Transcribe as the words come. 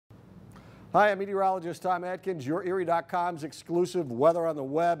Hi, I'm meteorologist Tom Atkins, YourErie.com's exclusive weather on the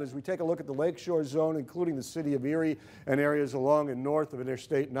web as we take a look at the Lakeshore zone, including the city of Erie and areas along and north of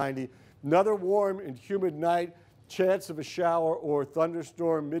Interstate 90. Another warm and humid night, chance of a shower or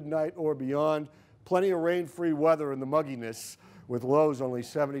thunderstorm midnight or beyond. Plenty of rain-free weather in the mugginess with lows only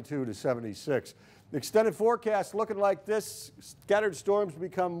 72 to 76. The extended forecast looking like this. Scattered storms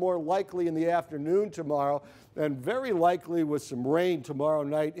become more likely in the afternoon tomorrow and very likely with some rain tomorrow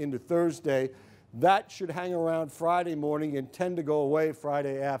night into Thursday. That should hang around Friday morning and tend to go away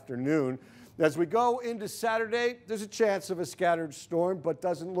Friday afternoon. As we go into Saturday, there's a chance of a scattered storm, but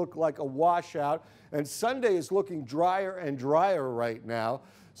doesn't look like a washout. And Sunday is looking drier and drier right now.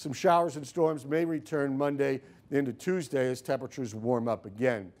 Some showers and storms may return Monday into Tuesday as temperatures warm up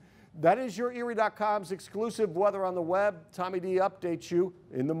again. That is YourErie.com's exclusive weather on the web. Tommy D updates you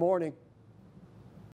in the morning.